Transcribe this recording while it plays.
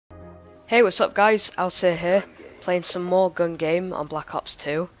Hey, what's up guys? Altair here, playing some more gun game on Black Ops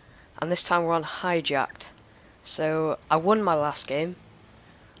 2, and this time we're on Hijacked. So, I won my last game,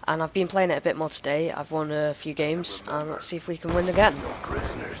 and I've been playing it a bit more today. I've won a few games, and let's see if we can win again. No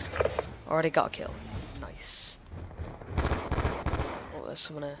prisoners. Already got a kill. Nice. Oh, there's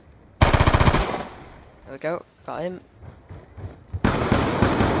someone here. There we go, got him.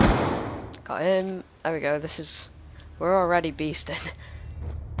 Got him. There we go, we're already beasting.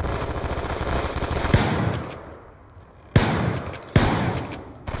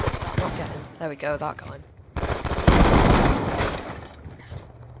 There we go, that got him.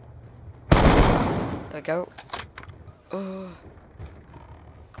 There we go. Oh.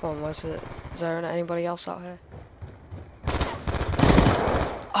 Come on, where's it? Is there anybody else out here?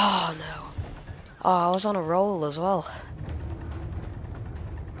 Oh no. Oh, I was on a roll as well.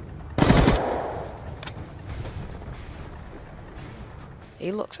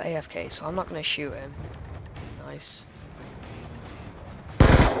 He looks AFK, so I'm not gonna shoot him. Nice.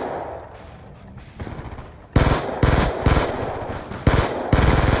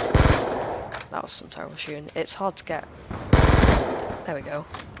 That was some terrible shooting. It's hard to get... There we go.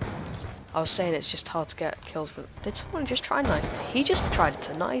 I was saying it's just hard to get kills from... Did someone just try and knife me? He just tried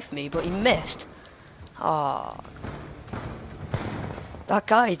to knife me, but he missed. Ah. That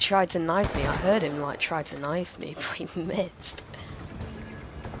guy tried to knife me. I heard him, like, try to knife me, but he missed.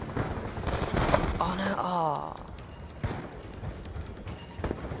 Oh, no. Ah.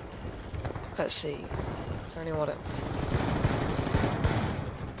 Let's see. Is there anyone...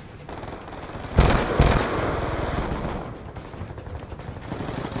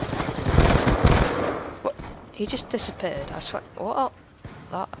 He just disappeared, I swear. What?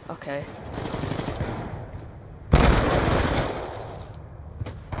 That? Okay.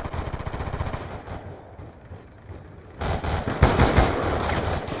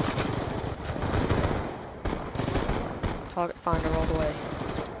 Target finder all the way.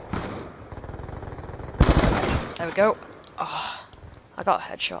 There we go. Oh, I got a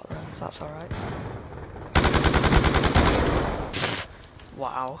headshot there, so that's alright.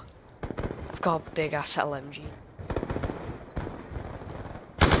 Wow. I've got a big ass LMG.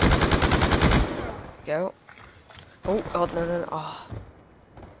 Go. Oh god, no, no, no. Oh.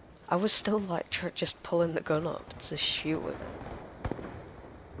 I was still like just pulling the gun up to shoot with it.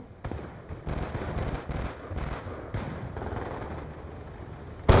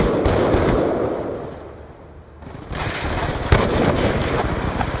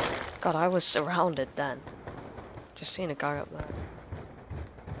 God, I was surrounded then. Just seen a guy up there.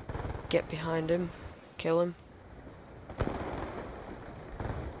 Get behind him, kill him.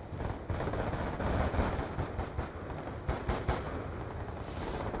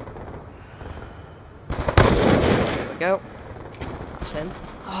 There we go. That's him.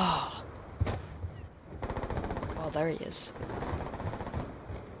 Oh. Oh, there he is.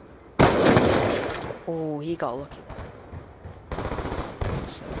 Oh, he got lucky there.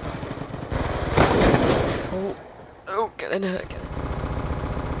 So. Oh, get in here, get in.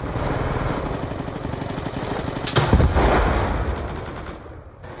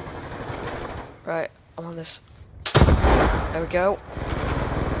 Right, I'm on this. There we go.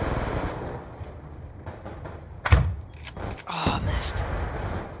 Oh, I missed.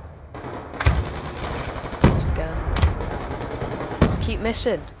 Missed again. I keep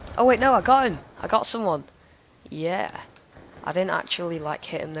missing. Oh wait, no, I got him. I got someone. Yeah. I didn't actually like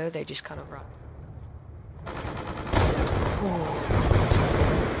hit him though, they just kind of ran. Ooh.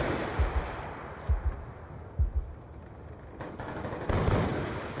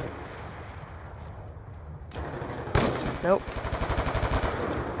 Nope.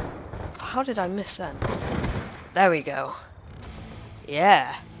 How did I miss then? There we go.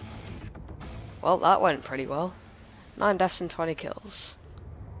 Yeah. Well, that went pretty well. 9 deaths and 20 kills.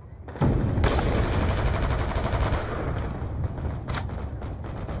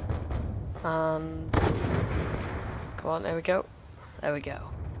 And... Come on, there we go. There we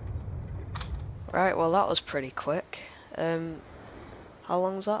go. Right, well that was pretty quick. How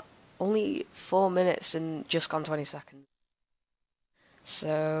long's that? Only 4 minutes and just gone 20 seconds.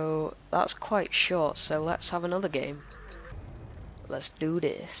 So, that's quite short, so let's have another game. Let's do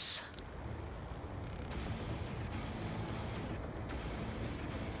this.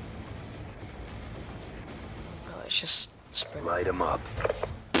 Oh, let's just sprint. Light 'em up.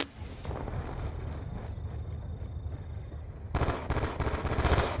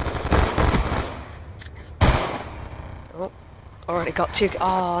 Oh, already got 2.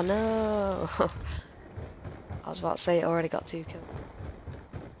 Oh no! I was about to say, already got 2 kills.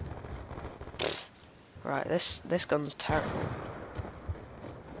 Right, this gun's terrible.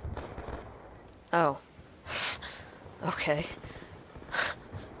 Oh. Okay.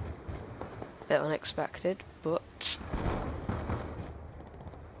 Bit unexpected, but...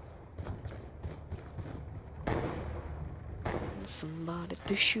 Somebody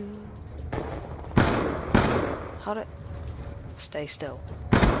to shoot. How do... Stay still.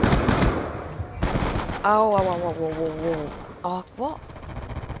 Oh, whoa, whoa, whoa, whoa, whoa. Oh, what?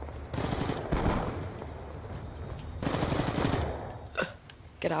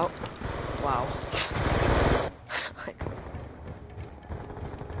 Get out. Wow.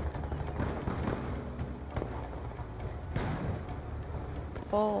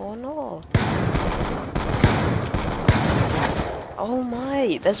 Oh no. Oh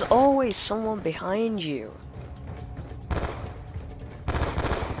my, there's always someone behind you.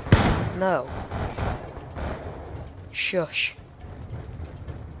 No. Shush.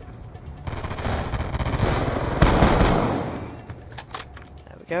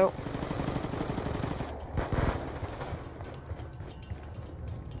 There we go.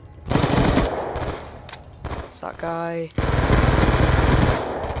 It's that guy.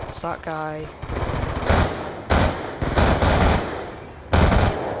 It's that guy.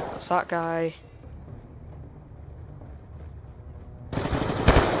 It's that guy.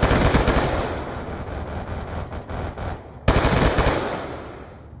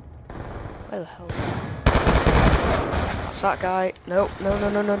 Where the hell? That's that guy. No, no, no,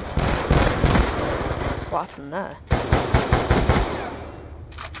 no, no. What happened there?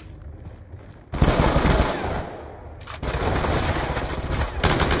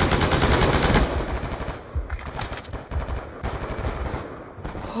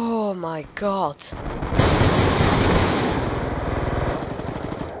 Oh my god.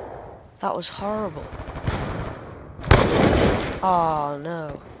 That was horrible. Oh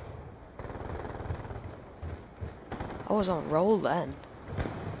no. I was on roll then.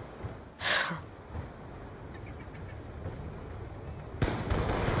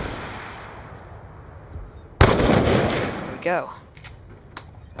 There we go.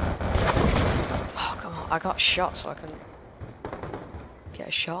 Oh come on, I got shot so I can get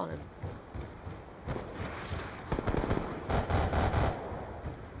a shot on him.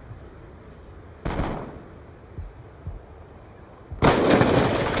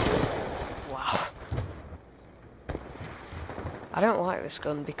 Wow. I don't like this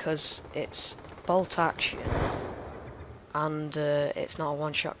gun because it's bolt action and it's not a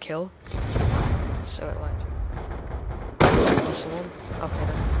one-shot kill. So it like someone. Okay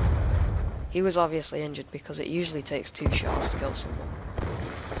then. He was obviously injured because it usually takes 2 shots to kill someone.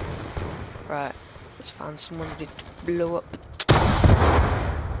 Right, let's find someone to blow up.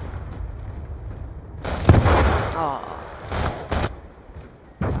 Ah,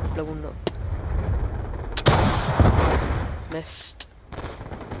 blown up. Missed.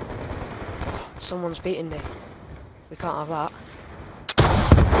 Someone's beating me. We can't have that.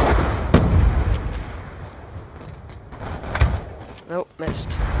 Nope,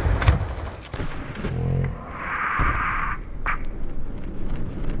 missed.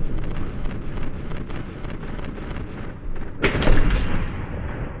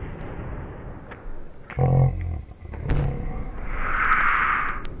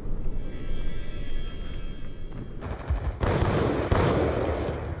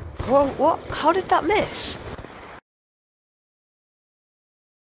 Whoa, what? How did that miss?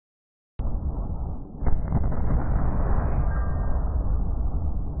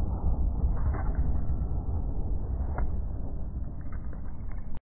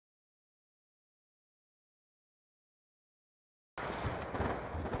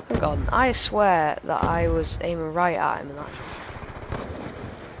 Hang on, I swear that I was aiming right at him and that...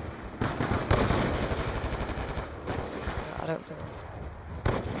 I don't think...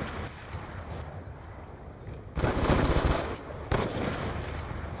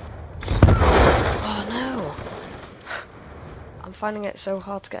 Oh no! I'm finding it so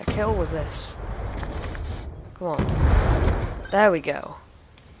hard to get a kill with this. Come on. There we go.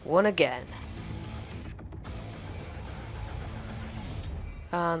 Won again.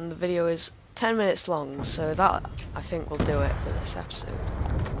 And the video is 10 minutes long, so that I think will do it for this episode.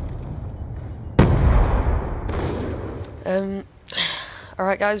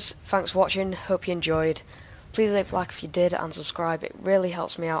 Alright guys, thanks for watching, hope you enjoyed. Please leave a like if you did and subscribe, it really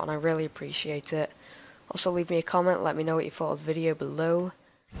helps me out and I really appreciate it. Also leave me a comment, let me know what you thought of the video below.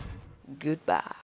 Goodbye.